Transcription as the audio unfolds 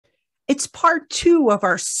It's part 2 of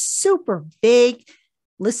our super big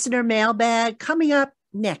listener mailbag coming up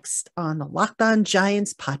next on the LockedOn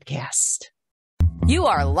Giants podcast. You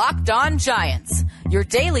are Locked On Giants, your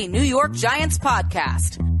daily New York Giants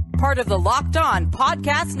podcast, part of the Locked On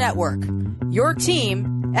Podcast Network, your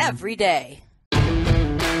team every day.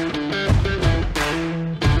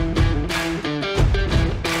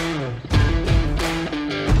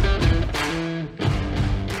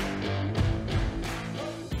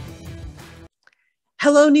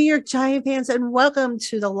 Hello, New York Giant fans, and welcome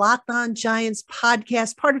to the Locked On Giants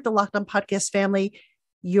podcast, part of the Locked On Podcast family,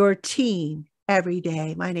 your team every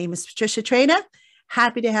day. My name is Patricia Traina.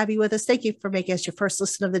 Happy to have you with us. Thank you for making us your first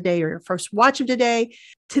listen of the day or your first watch of the day.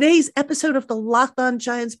 Today's episode of the Locked On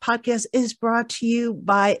Giants podcast is brought to you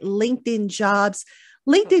by LinkedIn Jobs.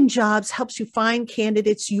 LinkedIn Jobs helps you find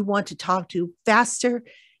candidates you want to talk to faster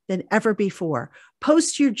than ever before.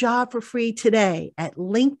 Post your job for free today at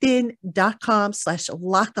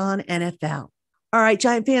linkedin.com/LockedOnNFL. All right,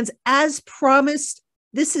 Giant fans, as promised,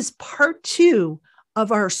 this is part 2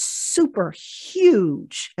 of our super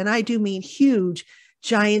huge, and I do mean huge,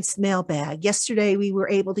 Giants mailbag. Yesterday, we were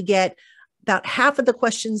able to get about half of the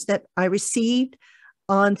questions that I received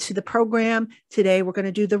onto the program. Today, we're going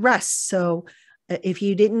to do the rest. So if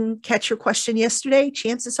you didn't catch your question yesterday,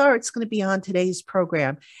 chances are it's going to be on today's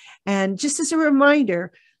program. And just as a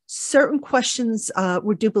reminder, certain questions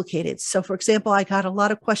were duplicated. So, for example, I got a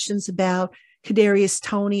lot of questions about Kadarius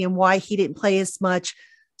Toney and why he didn't play as much.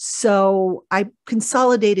 So I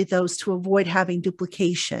consolidated those to avoid having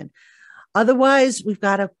duplication. Otherwise, we've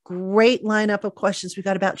got a great lineup of questions. We've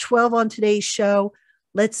got about 12 on today's show.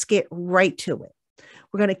 Let's get right to it.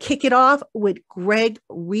 We're going to kick it off with Greg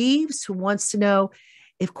Reeves, who wants to know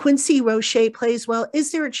if Quincy Roche plays well,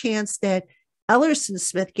 is there a chance that Ellerson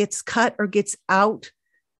Smith gets cut or gets out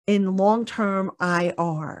in long-term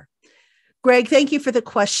IR? Greg, thank you for the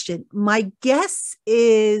question. My guess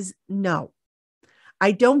is no.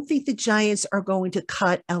 I don't think the Giants are going to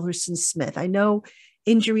cut Ellerson Smith. I know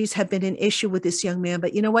injuries have been an issue with this young man,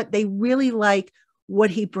 but you know what? They really like what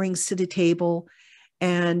he brings to the table.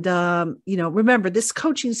 And, remember, this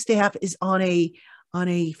coaching staff is on a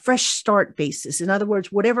fresh start basis. In other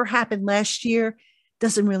words, whatever happened last year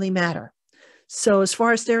doesn't really matter. So as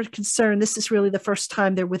far as they're concerned, this is really the first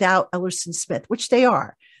time they're without Ellerson Smith, which they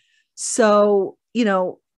are. So,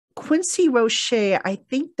 Quincy Roche, I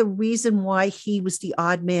think the reason why he was the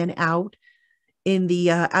odd man out in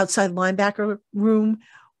the outside linebacker room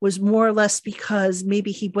was more or less because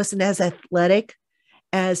maybe he wasn't as athletic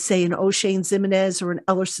as, say, an O'Shane Ximenez or an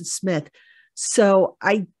Ellerson Smith. So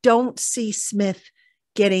I don't see Smith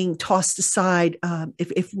getting tossed aside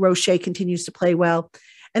if Roche continues to play well.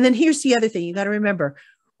 And then here's the other thing. You got to remember,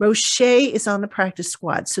 Roche is on the practice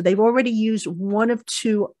squad. So they've already used one of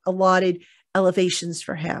 2 allotted elevations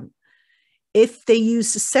for him. If they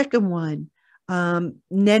use the second one,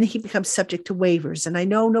 then he becomes subject to waivers. And I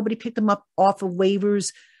know nobody picked him up off of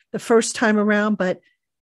waivers the first time around, but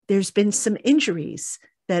there's been some injuries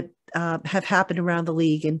that have happened around the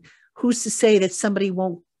league. And who's to say that somebody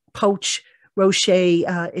won't poach Roche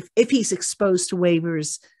if he's exposed to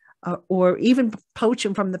waivers or even poach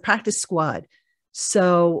him from the practice squad?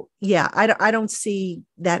 So, yeah, I don't see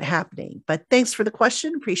that happening. But thanks for the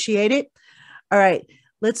question. Appreciate it. All right,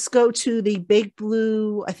 let's go to the Big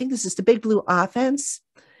Blue. I think this is the Big Blue offense.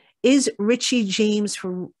 Is Richie James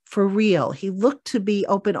for real? He looked to be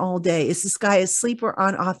open all day. Is this guy a sleeper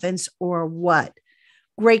on offense or what?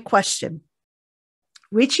 Great question.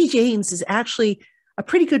 Richie James is actually a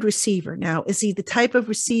pretty good receiver. Now, is he the type of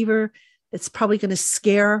receiver that's probably going to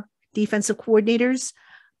scare defensive coordinators?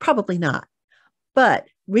 Probably not. But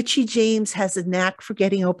Richie James has a knack for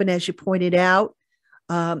getting open, as you pointed out.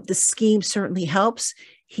 The scheme certainly helps.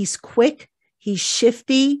 He's quick. He's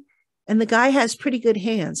shifty. And the guy has pretty good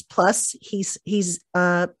hands. Plus, he's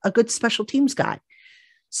a good special teams guy.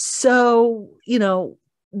 So,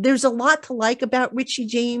 there's a lot to like about Richie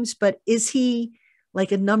James, but is he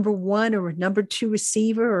like a number 1 or a number 2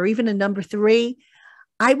 receiver or even a number 3?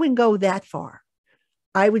 I wouldn't go that far.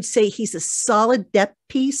 I would say he's a solid depth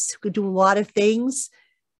piece who could do a lot of things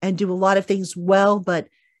and do a lot of things well. But,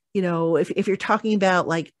 if you're talking about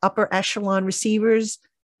like upper echelon receivers,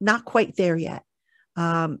 not quite there yet.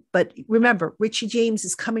 But remember, Richie James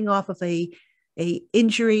is coming off of a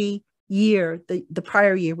injury year, the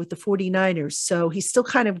prior year with the 49ers. So he's still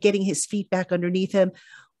kind of getting his feet back underneath him.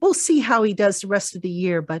 We'll see how he does the rest of the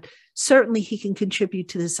year, but certainly he can contribute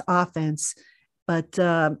to this offense, but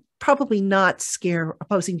probably not scare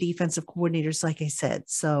opposing defensive coordinators, like I said.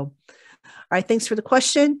 So, all right, thanks for the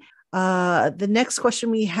question. The next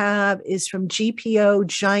question we have is from GPO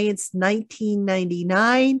Giants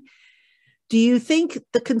 1999. Do you think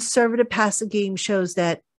the conservative passing game shows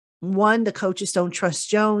that, one, the coaches don't trust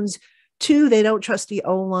Jones, two, they don't trust the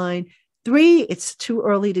O-line, three, it's too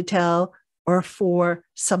early to tell, or four,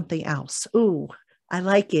 something else? Ooh, I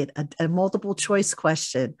like it. A multiple choice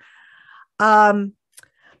question.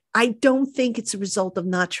 I don't think it's a result of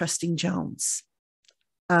not trusting Jones.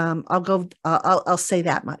 I'll say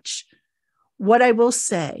that much. What I will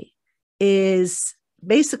say is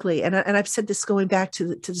basically, and I've said this going back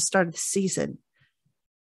to the start of the season,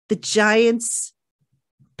 the Giants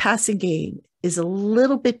passing game is a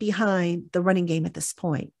little bit behind the running game at this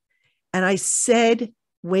point. And I said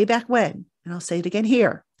way back when, and I'll say it again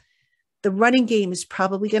here, the running game is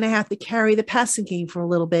probably going to have to carry the passing game for a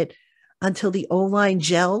little bit until the O-line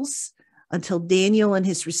gels, until Daniel and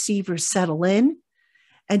his receivers settle in,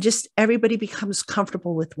 and just everybody becomes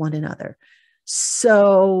comfortable with one another.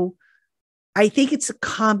 So I think it's a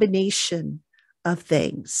combination of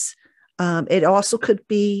things. It also could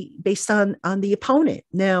be based on the opponent.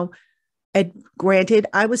 Now, granted,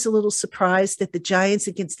 I was a little surprised that the Giants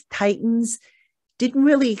against the Titans didn't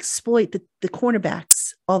really exploit the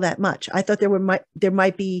cornerbacks all that much. I thought there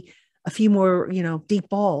might be a few more, deep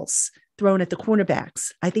balls thrown at the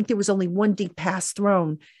cornerbacks. I think there was only one deep pass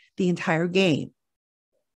thrown the entire game.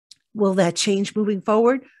 Will that change moving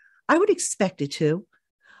forward? I would expect it to.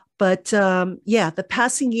 But the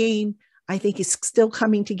passing game, I think, is still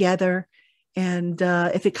coming together. And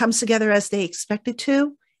if it comes together as they expect it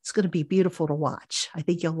to, it's going to be beautiful to watch. I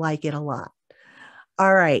think you'll like it a lot.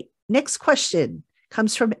 All right. Next question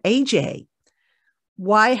comes from AJ.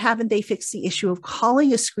 Why haven't they fixed the issue of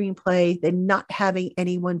calling a screenplay than not having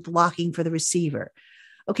anyone blocking for the receiver?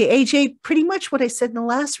 Okay, AJ, pretty much what I said in the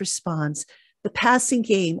last response. The passing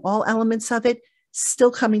game, all elements of it, still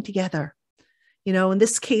coming together. In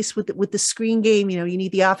this case with the screen game, you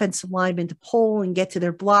need the offensive linemen to pull and get to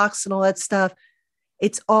their blocks and all that stuff.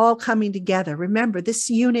 It's all coming together. Remember, this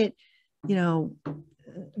unit, they're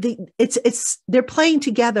playing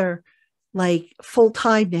together like full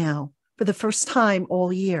time now for the first time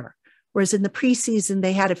all year. Whereas in the preseason,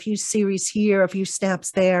 they had a few series here, a few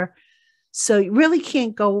snaps there. So you really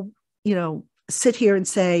can't go, sit here and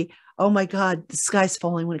say, oh my God, the sky's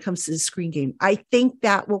falling when it comes to the screen game. I think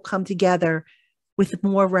that will come together with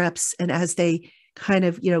more reps and as they kind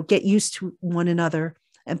of, get used to one another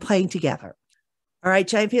and playing together. All right,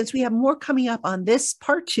 Giant fans, we have more coming up on this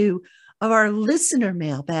part 2 of our listener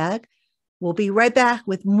mailbag. We'll be right back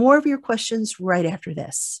with more of your questions right after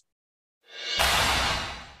this.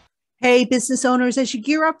 Hey, business owners, as you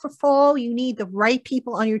gear up for fall, you need the right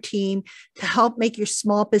people on your team to help make your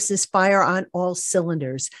small business fire on all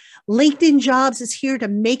cylinders. LinkedIn Jobs is here to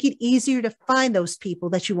make it easier to find those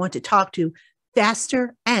people that you want to talk to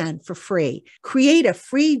faster and for free. Create a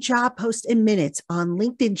free job post in minutes on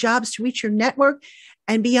LinkedIn Jobs to reach your network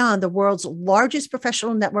and beyond, the world's largest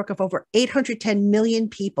professional network of over 810 million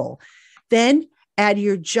people. Then add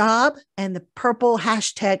your job and the purple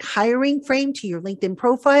hashtag hiring frame to your LinkedIn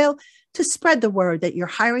profile to spread the word that you're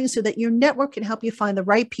hiring so that your network can help you find the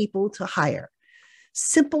right people to hire.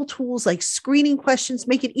 Simple tools like screening questions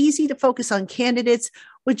make it easy to focus on candidates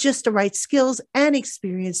with just the right skills and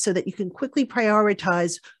experience so that you can quickly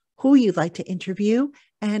prioritize who you'd like to interview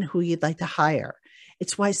and who you'd like to hire.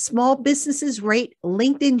 It's why small businesses rate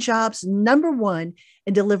LinkedIn Jobs #1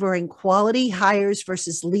 in delivering quality hires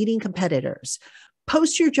versus leading competitors.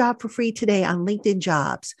 Post your job for free today on LinkedIn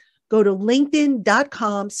Jobs. Go to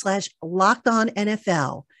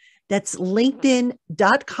linkedin.com/LockedOnNFL. That's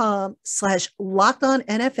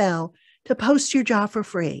linkedin.com/LockedOnNFL to post your job for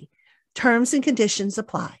free. Terms and conditions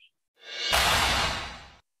apply.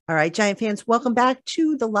 All right, Giant fans, welcome back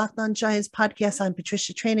to the Locked On Giants podcast. I'm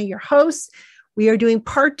Patricia Traina, your host. We are doing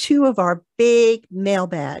part 2 of our big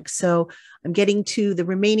mailbag. So I'm getting to the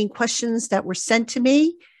remaining questions that were sent to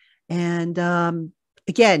me. And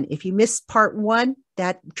again, if you missed part 1,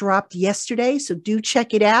 that dropped yesterday. So do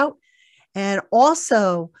check it out. And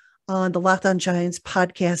also on the Locked On Giants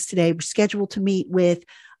podcast today, we're scheduled to meet with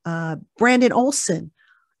Brandon Olson,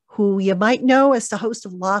 who you might know as the host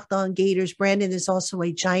of Locked On Gators. Brandon is also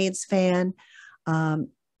a Giants fan,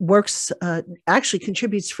 actually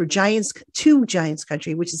contributes for Giants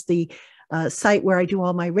Country, which is the site where I do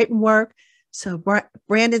all my written work. So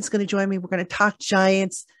Brandon's going to join me. We're going to talk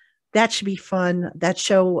Giants. That should be fun. That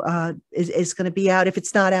show is going to be out, if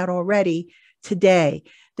it's not out already, today.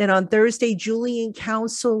 Then on Thursday, Julian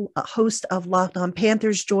Council, host of Locked On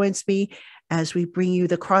Panthers, joins me as we bring you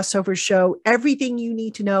the crossover show. Everything you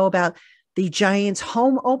need to know about the Giants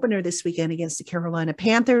home opener this weekend against the Carolina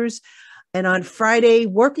Panthers. And on Friday,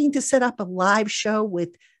 working to set up a live show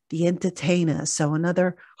with the entertainer. So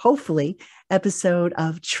another, hopefully, episode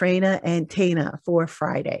of Traina and Tana for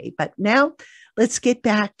Friday. But now let's get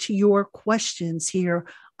back to your questions here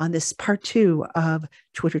on this part 2 of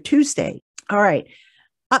Twitter Tuesday. All right.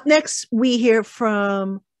 Up next, we hear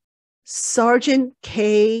from Sergeant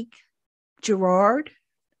K. Gerard,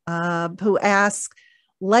 who asks,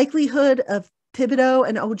 likelihood of Thibodeau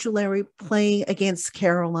and Ojulari playing against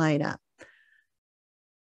Carolina.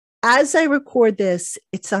 As I record this,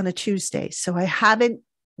 it's on a Tuesday, so I haven't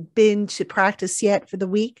been to practice yet for the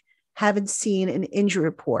week, haven't seen an injury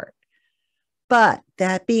report. But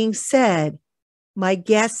that being said, my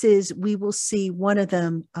guess is we will see one of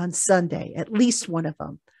them on Sunday, at least one of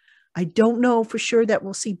them. I don't know for sure that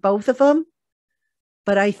we'll see both of them,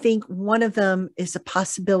 but I think one of them is a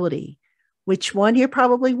possibility. Which one, you're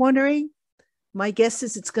probably wondering? My guess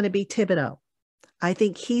is it's going to be Thibodeau. I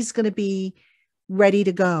think he's going to be ready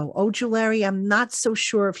to go. Ojulari, I'm not so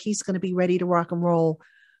sure if he's going to be ready to rock and roll.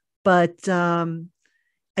 But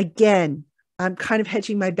again, I'm kind of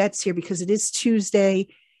hedging my bets here because it is Tuesday,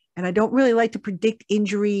 and I don't really like to predict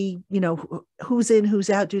injury, who's in, who's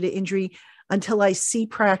out due to injury until I see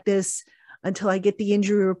practice, until I get the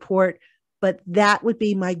injury report. But that would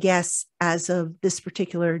be my guess as of this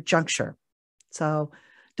particular juncture. So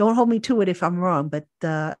don't hold me to it if I'm wrong, but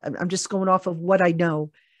I'm just going off of what I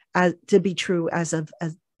know to be true as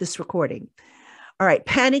this recording. All right,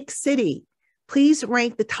 Panic City. Please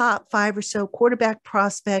rank the top 5 or so quarterback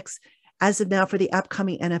prospects as of now for the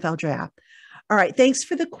upcoming NFL draft. All right, thanks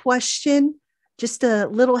for the question. Just a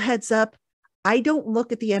little heads up. I don't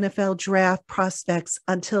look at the NFL draft prospects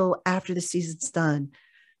until after the season's done.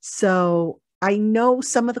 So I know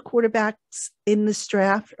some of the quarterbacks in this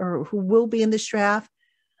draft or who will be in this draft.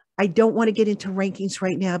 I don't want to get into rankings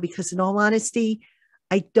right now because in all honesty,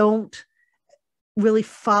 I don't really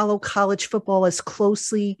follow college football as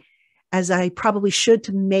closely as I probably should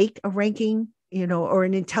to make a ranking, or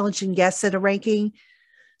an intelligent guess at a ranking.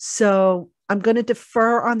 So I'm going to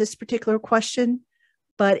defer on this particular question.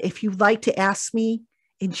 But if you'd like to ask me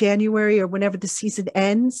in January or whenever the season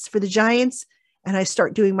ends for the Giants, and I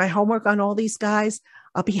start doing my homework on all these guys,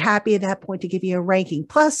 I'll be happy at that point to give you a ranking.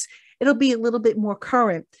 Plus, it'll be a little bit more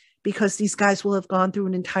current because these guys will have gone through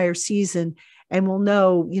an entire season and we'll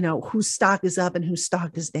know, whose stock is up and whose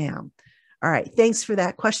stock is down. All right. Thanks for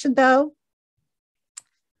that question, though.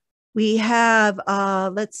 We have,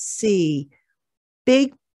 let's see,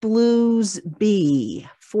 Big Blues B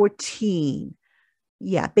 14.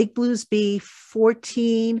 Yeah, Big Blues B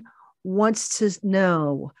 14 wants to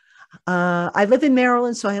know. I live in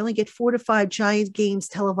Maryland, so I only get 4 to 5 Giant games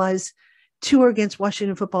televised. 2 are against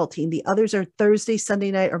Washington football team. The others are Thursday, Sunday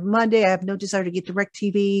night, or Monday. I have no desire to get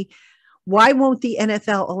DirecTV. Why won't the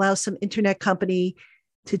NFL allow some internet company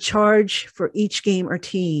to charge for each game or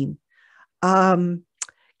team? Can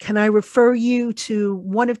I refer you to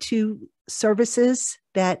one of 2 services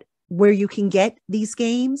where you can get these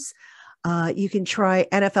games? You can try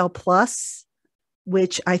NFL Plus,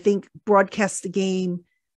 which I think broadcasts the game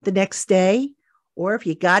the next day, or if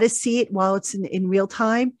you got to see it while it's in real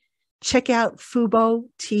time, check out Fubo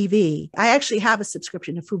TV. I actually have a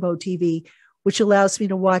subscription to Fubo TV, which allows me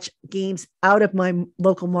to watch games out of my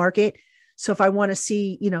local market. So if I want to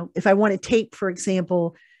see, if I want to tape, for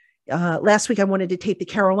example, last week I wanted to tape the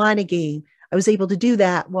Carolina game. I was able to do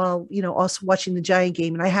that while, also watching the Giant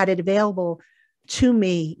game, and I had it available to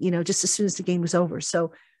me, just as soon as the game was over.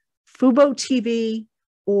 So Fubo TV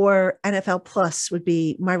or NFL Plus would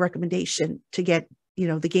be my recommendation to get,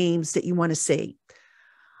 the games that you want to see.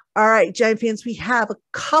 All right, Giant fans, we have a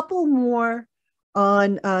couple more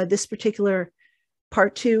on this particular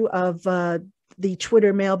part 2 of the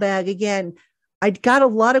Twitter mailbag. Again, I got a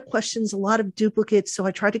lot of questions, a lot of duplicates, so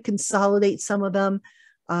I tried to consolidate some of them.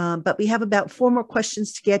 But we have about 4 more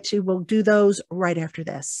questions to get to. We'll do those right after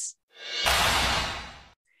this.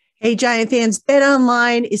 Hey, Giant fans,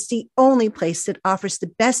 BetOnline is the only place that offers the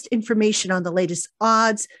best information on the latest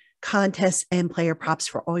odds, contests, and player props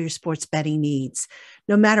for all your sports betting needs.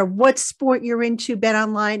 No matter what sport you're into,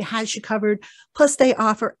 BetOnline has you covered. Plus, they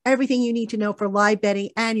offer everything you need to know for live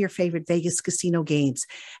betting and your favorite Vegas casino games.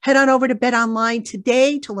 Head on over to BetOnline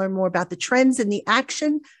today to learn more about the trends and the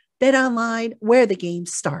action. BetOnline, where the game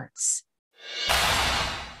starts.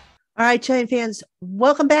 All right, Giant fans,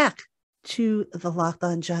 welcome back to the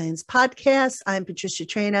LockedOn Giants podcast. I'm Patricia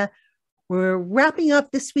Traina. We're wrapping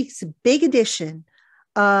up this week's big edition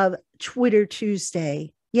of Twitter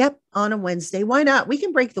Tuesday. Yep, on a Wednesday. Why not? We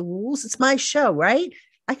can break the rules. It's my show, right?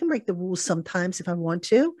 I can break the rules sometimes if I want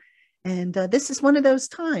to. And this is one of those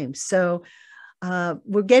times. So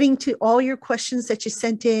we're getting to all your questions that you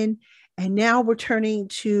sent in. And now we're turning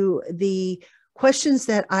to the questions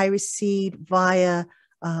that I received via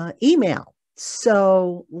email.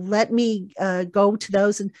 So let me go to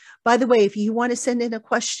those. And by the way, if you want to send in a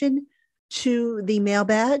question to the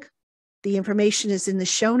mailbag, the information is in the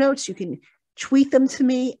show notes. You can tweet them to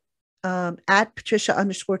me at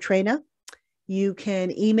Patricia_Traina. You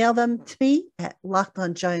can email them to me at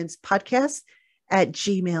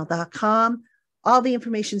LockedOnGiantsPodcast@gmail.com. All the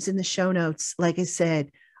information's in the show notes, like I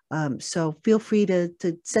said. So feel free to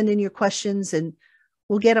send in your questions and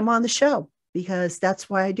we'll get them on the show, because that's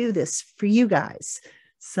why I do this, for you guys.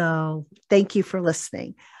 So thank you for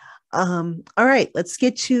listening. All right, let's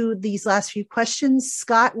get to these last few questions.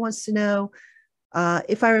 Scott wants to know,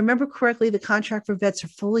 if I remember correctly, the contract for vets are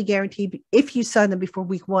fully guaranteed if you sign them before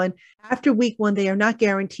week 1. After week 1, they are not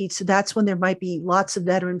guaranteed. So that's when there might be lots of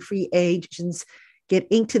veteran free agents get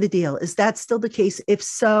inked to the deal. Is that still the case? If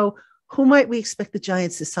so, who might we expect the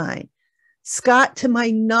Giants to sign? Scott, to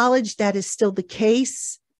my knowledge, that is still the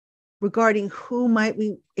case. Regarding who might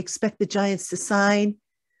we expect the Giants to sign,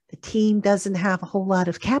 the team doesn't have a whole lot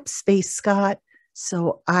of cap space, Scott.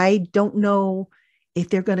 So I don't know if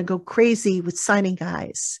they're going to go crazy with signing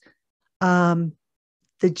guys. The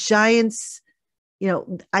Giants,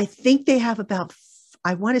 I think they have about,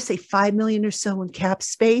 I want to say $5 million or so in cap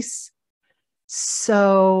space.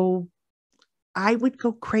 So I would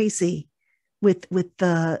go crazy with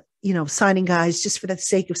the, signing guys just for the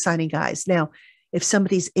sake of signing guys. Now, if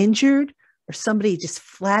somebody's injured or somebody just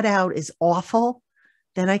flat out is awful,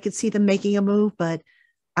 then I could see them making a move. But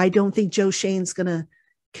I don't think Joe Shane's going to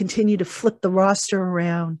continue to flip the roster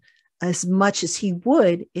around as much as he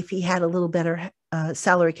would if he had a little better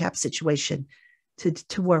salary cap situation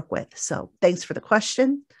to work with. So thanks for the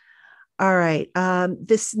question. All right.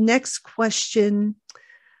 This next question,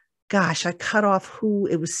 gosh, I cut off who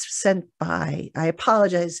it was sent by. I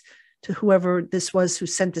apologize to whoever this was who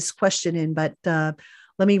sent this question in, but let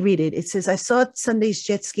me read it. It says, I saw Sunday's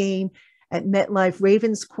Jets game at MetLife.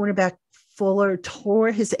 Ravens cornerback Fuller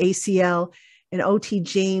tore his ACL and OT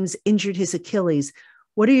James injured his Achilles.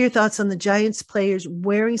 What are your thoughts on the Giants players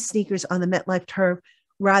wearing sneakers on the MetLife turf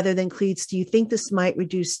rather than cleats? Do you think this might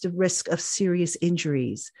reduce the risk of serious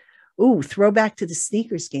injuries? Ooh, throwback to the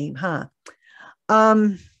sneakers game, huh?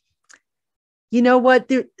 You know what?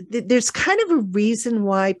 There's kind of a reason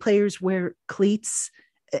why players wear cleats,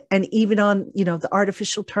 and even on, the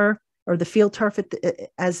artificial turf or the field turf,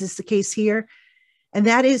 as is the case here. And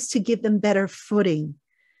that is to give them better footing,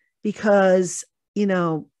 because,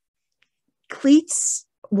 cleats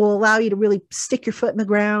will allow you to really stick your foot in the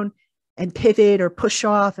ground and pivot or push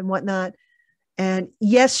off and whatnot. And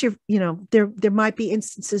yes, there might be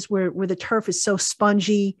instances where the turf is so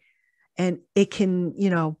spongy and it can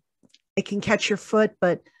catch your foot,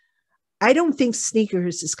 but I don't think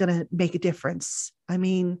sneakers is going to make a difference. I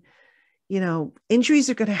mean, injuries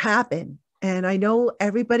are going to happen. And I know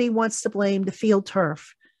everybody wants to blame the field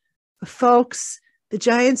turf. But folks, the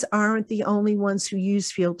Giants aren't the only ones who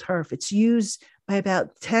use field turf. It's used by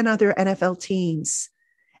about 10 other NFL teams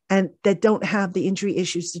and that don't have the injury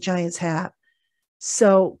issues the Giants have.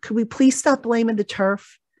 So could we please stop blaming the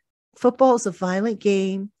turf? Football is a violent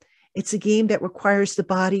game. It's a game that requires the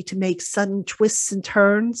body to make sudden twists and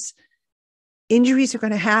turns. Injuries are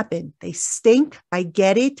going to happen. They stink. I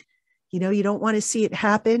get it. You don't want to see it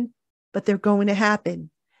happen, but they're going to happen.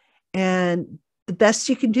 And the best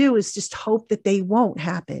you can do is just hope that they won't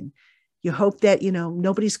happen. You hope that,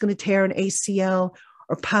 nobody's going to tear an ACL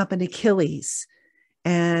or pop an Achilles.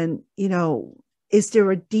 And, is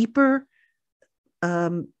there a deeper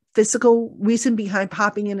physical reason behind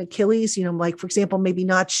popping an Achilles, like, for example, maybe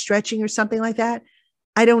not stretching or something like that?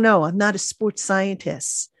 I don't know. I'm not a sports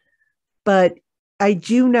scientist, but I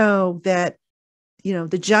do know that,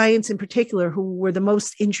 the Giants in particular, who were the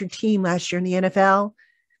most injured team last year in the NFL,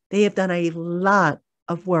 they have done a lot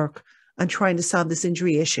of work on trying to solve this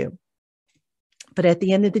injury issue. But at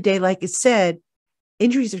the end of the day, like I said,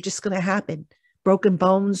 injuries are just going to happen. Broken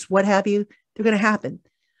bones, what have you, they're going to happen.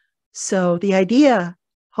 So the idea,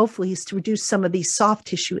 hopefully, is to reduce some of these soft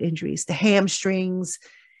tissue injuries, the hamstrings,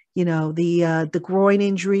 the groin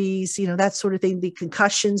injuries, that sort of thing, the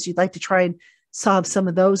concussions. You'd like to try and solve some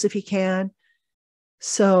of those if you can.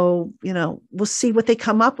 So, we'll see what they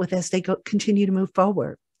come up with as they continue to move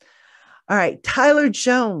forward. All right. Tyler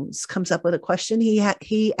Jones comes up with a question.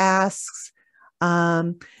 He asks,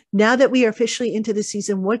 now that we are officially into the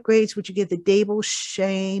season, what grades would you give the Dable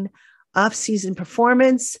Shane off-season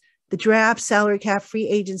performance, the draft, salary cap, free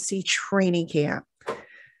agency, training camp?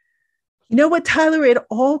 You know what, Tyler? It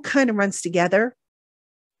all kind of runs together.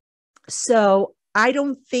 So I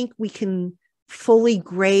don't think we can fully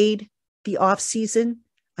grade the off season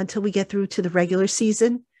until we get through to the regular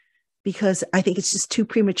season, because I think it's just too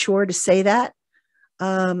premature to say that.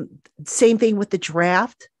 Same thing with the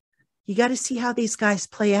draft. You got to see how these guys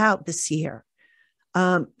play out this year.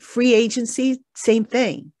 Free agency, same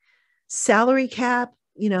thing. Salary cap,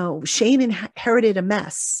 Shane inherited a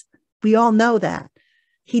mess. We all know that.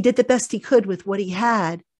 He did the best he could with what he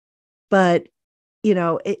had. But,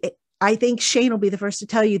 I think Shane will be the first to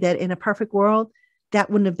tell you that in a perfect world, that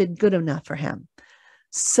wouldn't have been good enough for him.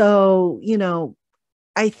 So,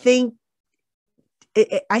 I think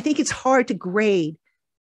it's hard to grade,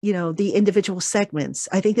 the individual segments.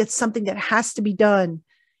 I think that's something that has to be done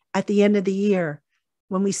at the end of the year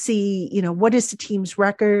when we see, what is the team's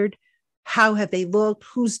record? How have they looked?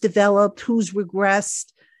 Who's developed? Who's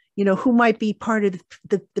regressed? Who might be part of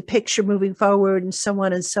the picture moving forward, and so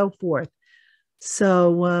on and so forth.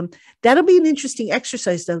 So that'll be an interesting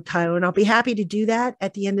exercise, though, Tyler, and I'll be happy to do that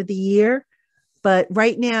at the end of the year. But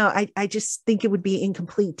right now, I just think it would be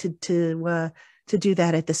incomplete to do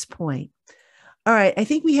that at this point. All right, I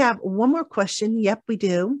think we have one more question. Yep, we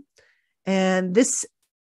do. And this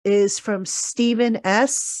is from Stephen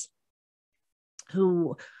S.,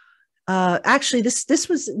 who actually this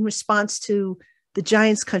was in response to the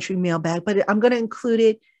Giants Country mailbag, but I'm going to include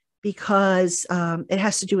it because it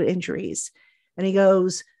has to do with injuries. And he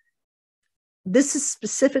goes, this is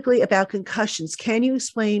specifically about concussions. Can you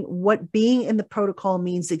explain what being in the protocol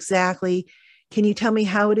means exactly? Can you tell me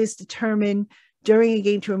how it is determined during a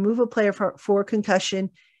game to remove a player for concussion?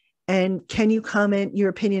 And can you comment your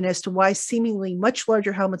opinion as to why seemingly much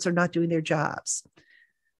larger helmets are not doing their jobs?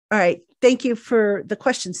 All right. Thank you for the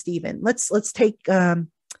question, Stephen. Let's take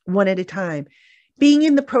one at a time. Being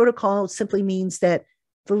in the protocol simply means that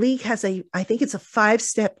the league has I think it's a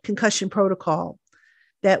 5-step concussion protocol,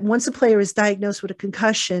 that once a player is diagnosed with a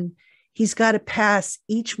concussion, he's got to pass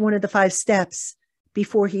each one of the 5 steps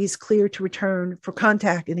before he's cleared to return for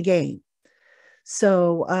contact in a game.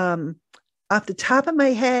 So off the top of my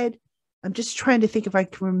head, I'm just trying to think if I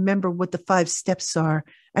can remember what the 5 steps are.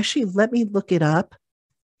 Actually, let me look it up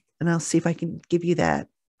and I'll see if I can give you that.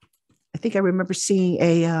 I think I remember seeing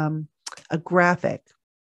a graphic.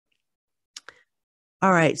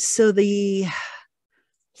 All right. So the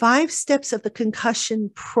 5 steps of the concussion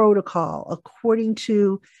protocol, according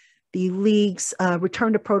to the league's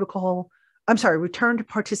return to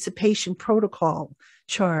participation protocol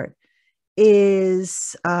chart,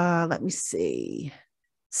 is, let me see.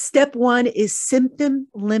 Step 1 is symptom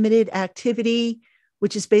limited activity,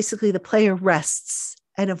 which is basically the player rests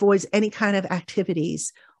and avoids any kind of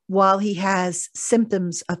activities while he has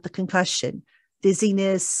symptoms of the concussion,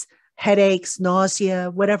 dizziness, headaches, nausea,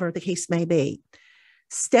 whatever the case may be.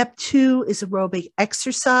 Step 2 is aerobic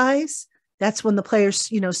exercise. That's when the player,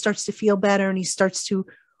 starts to feel better and he starts to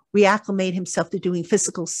reacclimate himself to doing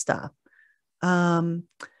physical stuff.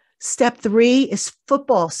 Step 3 is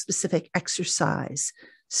football specific exercise.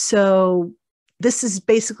 So this is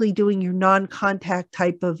basically doing your non-contact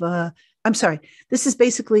type of, this is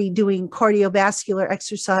basically doing cardiovascular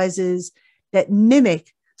exercises that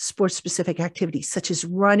mimic sports specific activities such as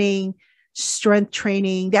running, strength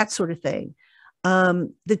training, that sort of thing.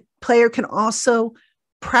 The player can also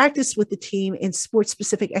practice with the team in sports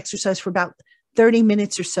specific exercise for about 30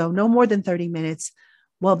 minutes or so, no more than 30 minutes,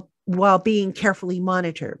 while being carefully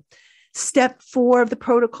monitored. Step 4 of the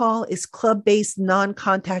protocol is club-based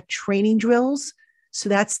non-contact training drills. So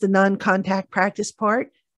that's the non-contact practice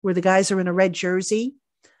part where the guys are in a red jersey.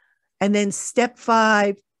 And then step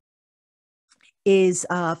 5 is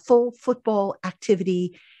full football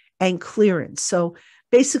activity and clearance. So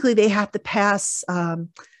basically they have to pass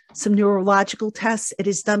some neurological tests. It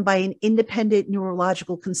is done by an independent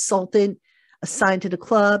neurological consultant assigned to the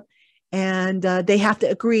club. And they have to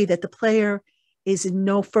agree that the player is in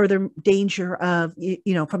no further danger of,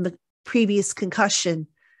 from the previous concussion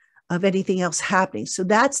of anything else happening. So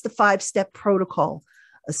that's the 5-step protocol,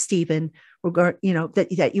 Stephen,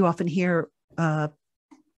 that you often hear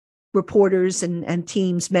reporters and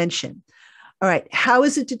teams mention. All right. How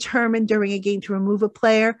is it determined during a game to remove a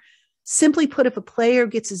player? Simply put, if a player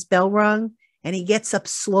gets his bell rung and he gets up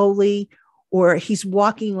slowly, or he's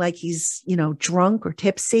walking like he's, drunk or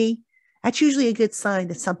tipsy, that's usually a good sign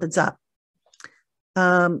that something's up.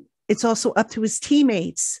 It's also up to his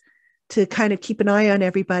teammates to kind of keep an eye on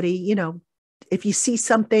everybody. If you see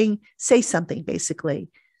something, say something, basically.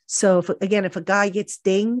 So if a guy gets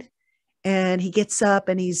dinged and he gets up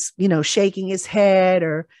and he's, shaking his head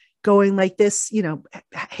or going like this,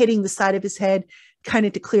 hitting the side of his head, kind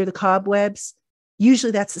of to clear the cobwebs,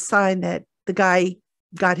 usually that's a sign that the guy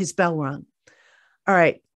got his bell rung. All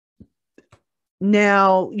right.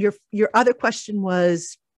 Now, your other question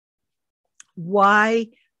was why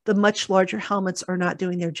the much larger helmets are not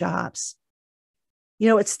doing their jobs. You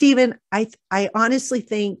know what, Stephen, I honestly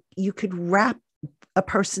think you could wrap a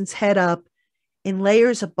person's head up in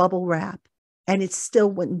layers of bubble wrap and it still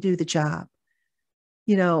wouldn't do the job.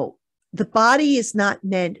 You know, the body is not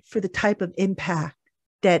meant for the type of impact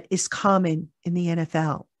that is common in the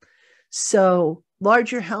NFL. So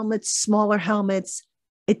larger helmets, smaller helmets,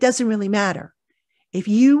 it doesn't really matter. If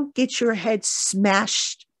you get your head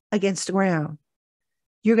smashed against the ground,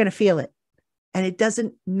 you're going to feel it. And it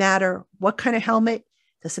doesn't matter what kind of helmet,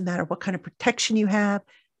 doesn't matter what kind of protection you have,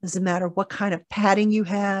 doesn't matter what kind of padding you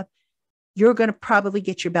have, you're going to probably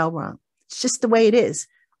get your bell rung. It's just the way it is.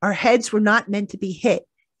 Our heads were not meant to be hit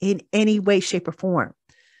in any way, shape, or form.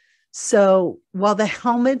 So while the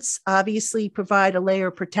helmets obviously provide a layer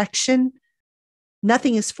of protection,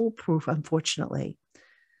 nothing is foolproof, unfortunately.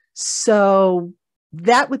 So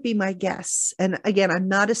that would be my guess. And again, I'm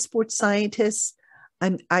not a sports scientist.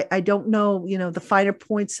 I don't know, the finer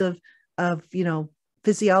points of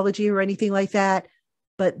physiology or anything like that,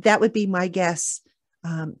 but that would be my guess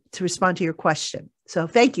to respond to your question. So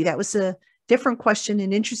thank you. That was a different question,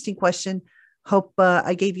 an interesting question. Hope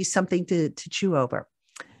I gave you something to chew over.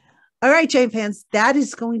 All right, Giant fans, that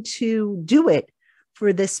is going to do it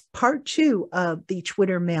for this part 2 of the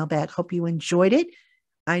Twitter mailbag. Hope you enjoyed it.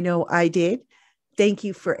 I know I did. Thank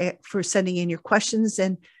you for sending in your questions.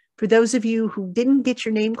 And for those of you who didn't get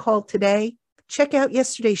your name called today, check out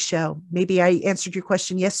yesterday's show. Maybe I answered your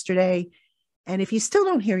question yesterday. And if you still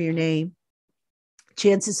don't hear your name,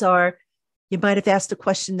 chances are you might have asked a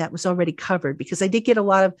question that was already covered, because I did get a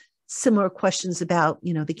lot of similar questions about,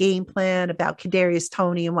 the game plan, about Kadarius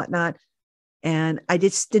Toney and whatnot. And I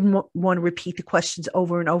just didn't want to repeat the questions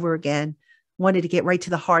over and over again. Wanted to get right to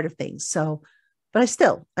the heart of things. So, but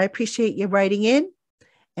I appreciate you writing in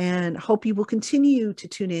and hope you will continue to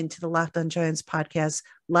tune in to the LockedOn Giants podcast.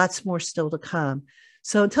 Lots more still to come.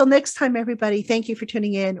 So until next time, everybody, thank you for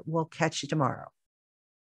tuning in. We'll catch you tomorrow.